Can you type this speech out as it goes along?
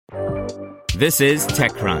This is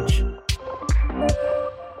TechCrunch.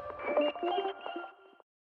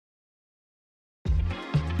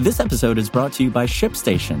 This episode is brought to you by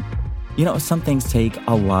ShipStation. You know, some things take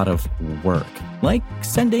a lot of work, like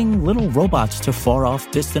sending little robots to far-off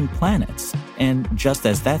distant planets. And just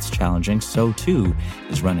as that's challenging, so too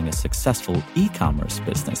is running a successful e-commerce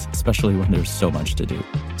business, especially when there's so much to do.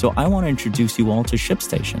 So I want to introduce you all to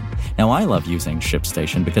ShipStation. Now, I love using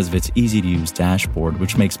ShipStation because of its easy-to-use dashboard,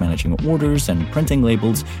 which makes managing orders and printing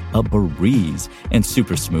labels a breeze and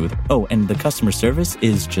super smooth. Oh, and the customer service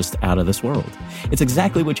is just out of this world. It's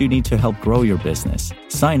exactly what you need to help grow your business.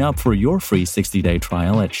 Sign up for your free 60-day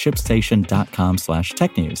trial at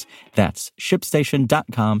shipstation.com/technews. That's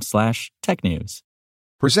shipstation.com/technews.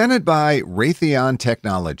 Presented by Raytheon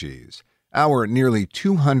Technologies. Our nearly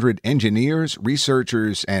 200 engineers,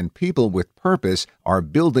 researchers, and people with purpose are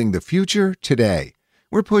building the future today.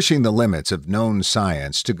 We're pushing the limits of known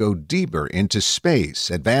science to go deeper into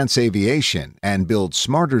space, advance aviation, and build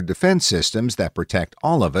smarter defense systems that protect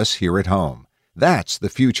all of us here at home. That's the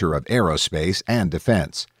future of aerospace and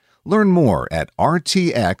defense. Learn more at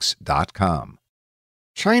rtx.com.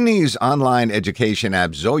 Chinese online education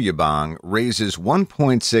app Zuoyebang raises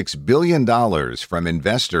 $1.6 billion from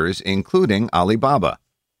investors, including Alibaba.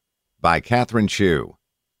 By Catherine Chu.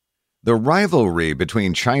 The rivalry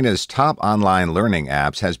between China's top online learning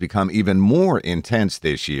apps has become even more intense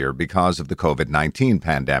this year because of the COVID-19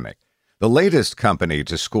 pandemic. The latest company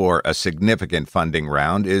to score a significant funding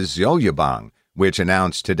round is Zuoyebang, which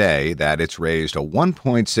announced today that it's raised a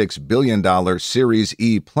 $1.6 billion Series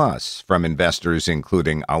E Plus from investors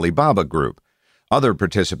including Alibaba Group. Other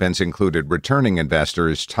participants included returning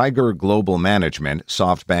investors Tiger Global Management,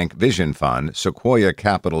 SoftBank Vision Fund, Sequoia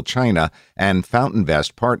Capital China, and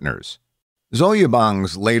FountainVest Partners.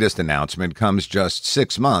 Zuoyebang's latest announcement comes just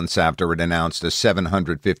 6 months after it announced a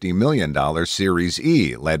 $750 million Series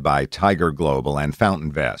E led by Tiger Global and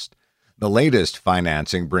FountainVest. The latest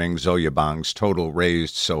financing brings Zuoyebang's total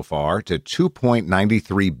raised so far to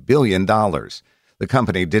 $2.93 billion. The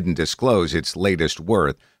company didn't disclose its latest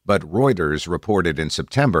worth, but Reuters reported in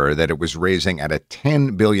September that it was raising at a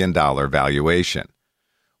 $10 billion valuation.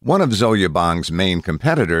 One of Zuoyebang's main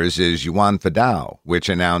competitors is Yuan Fidao, which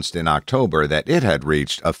announced in October that it had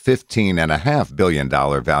reached a $15.5 billion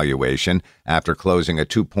valuation after closing a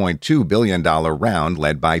 $2.2 billion round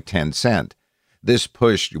led by Tencent. This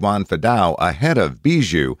pushed Yuan Fidao ahead of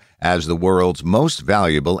Bijou as the world's most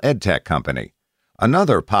valuable edtech company.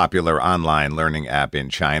 Another popular online learning app in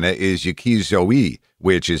China is Zoi,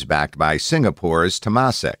 which is backed by Singapore's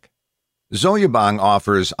Temasek. Zuoyebang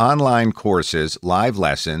offers online courses, live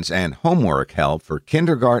lessons, and homework help for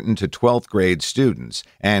kindergarten to 12th grade students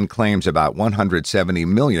and claims about 170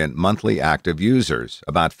 million monthly active users,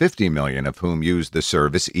 about 50 million of whom use the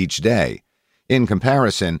service each day. In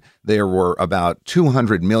comparison, there were about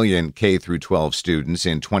 200 million K-12 students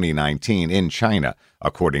in 2019 in China,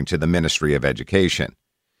 according to the Ministry of Education.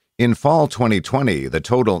 In fall 2020, the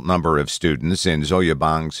total number of students in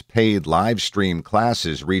Zuoyebang's paid live stream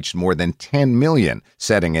classes reached more than 10 million,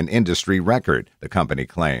 setting an industry record, the company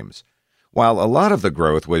claims. While a lot of the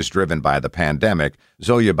growth was driven by the pandemic,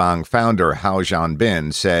 Zuoyebang founder Hao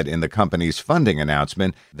Jianbin said in the company's funding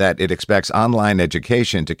announcement that it expects online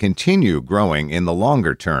education to continue growing in the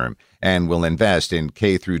longer term and will invest in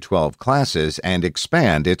K-12 classes and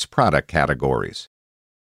expand its product categories.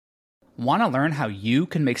 Want to learn how you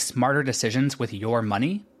can make smarter decisions with your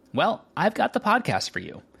money? Well, I've got the podcast for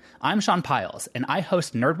you. I'm Sean Piles, and I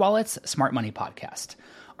host NerdWallet's Smart Money Podcast.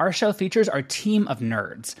 Our show features our team of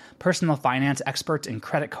nerds, personal finance experts in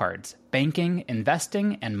credit cards, banking,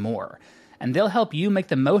 investing, and more. And they'll help you make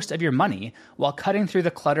the most of your money while cutting through the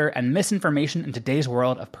clutter and misinformation in today's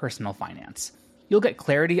world of personal finance. You'll get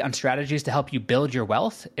clarity on strategies to help you build your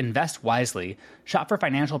wealth, invest wisely, shop for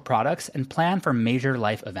financial products, and plan for major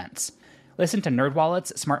life events. Listen to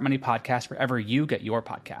NerdWallet's Smart Money Podcast wherever you get your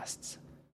podcasts.